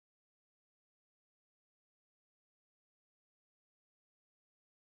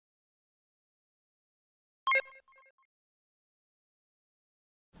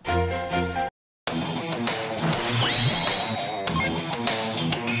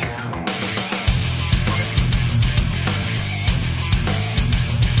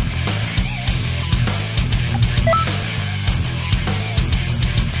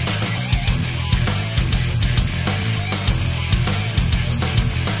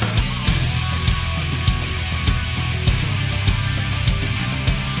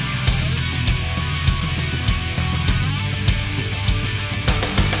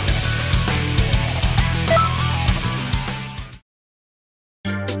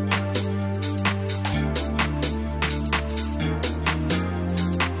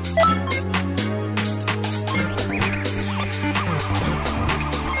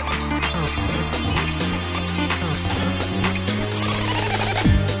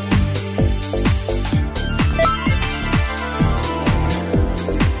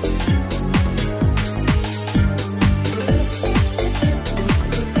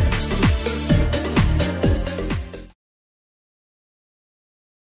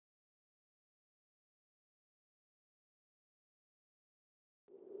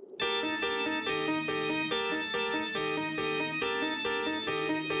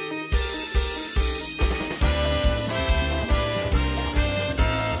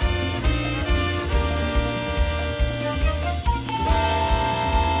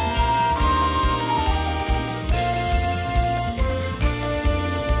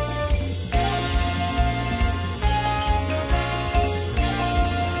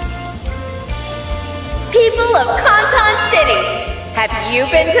People of Canton City, have you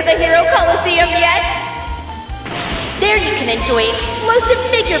been to the Hero Coliseum yet? There you can enjoy explosive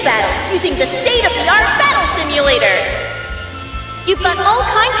figure battles using the state-of-the-art battle simulator. You've got all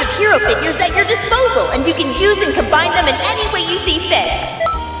kinds of hero figures at your disposal, and you can use and combine them in any way you see fit.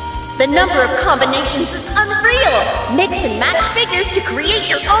 The number of combinations is unreal. Mix and match figures to create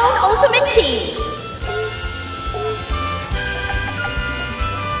your own ultimate team.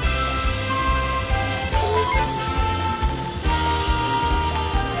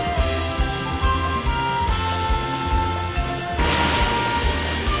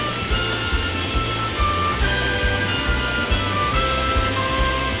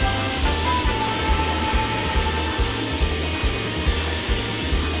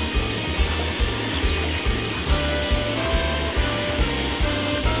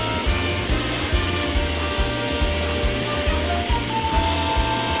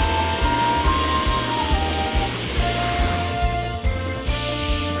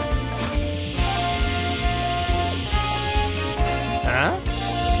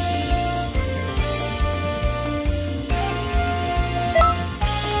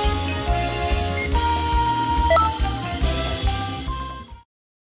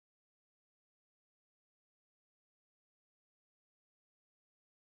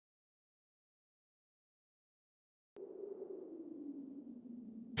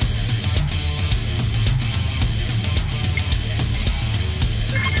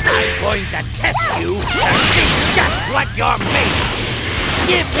 I'm going to test you to see just what you're made of.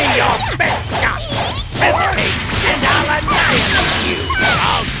 Give me your best shot. Hesitate, and I'll annihilate you.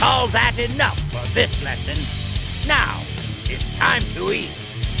 I'll call that enough for this lesson. Now, it's time to eat.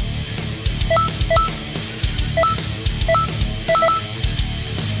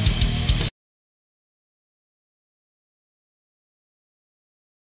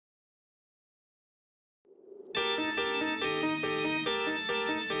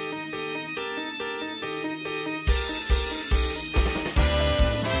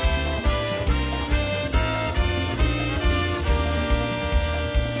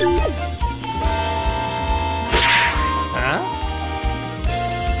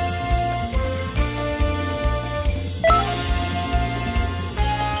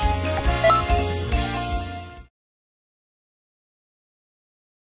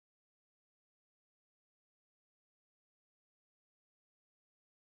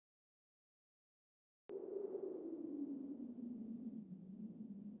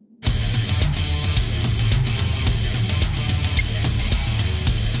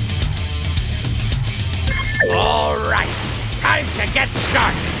 All right, time to get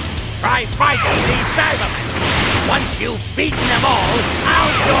started. Try fighting these Cybermen. Once you've beaten them all,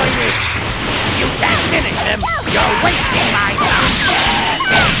 I'll join in. If you can't finish them, you're wasting my time.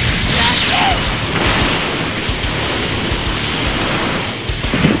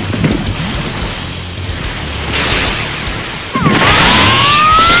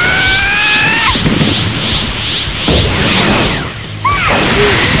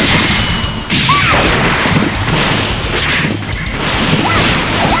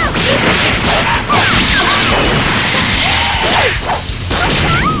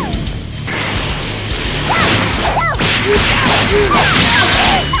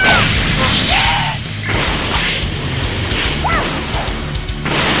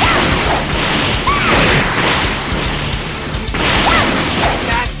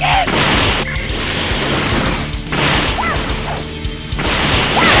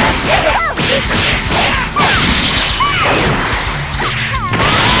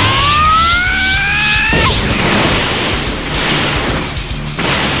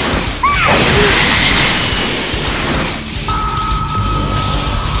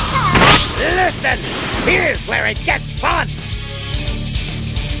 Listen, here's where it gets fun.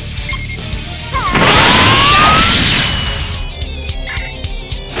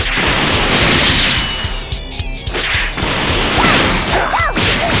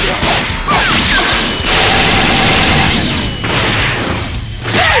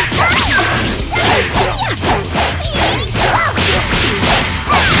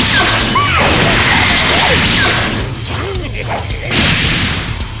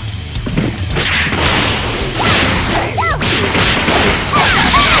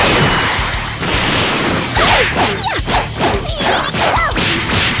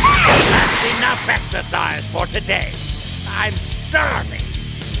 Exercise for today. I'm starving.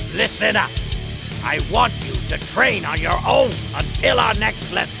 Listen up. I want you to train on your own until our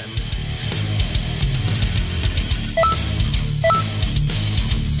next lesson.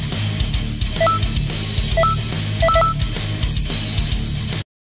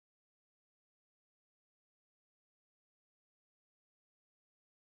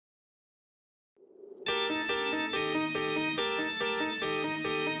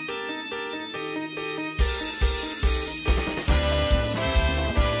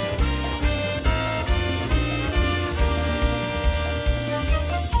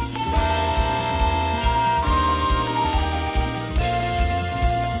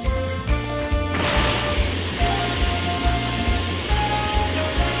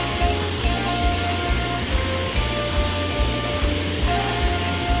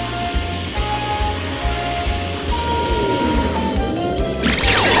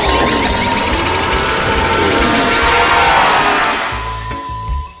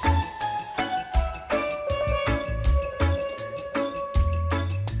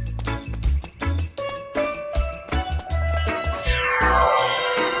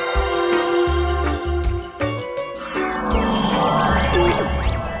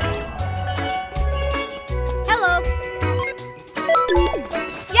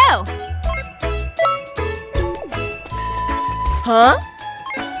 Huh?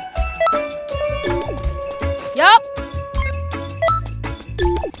 Yup.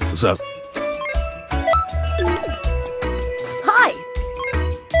 What's up? Hi.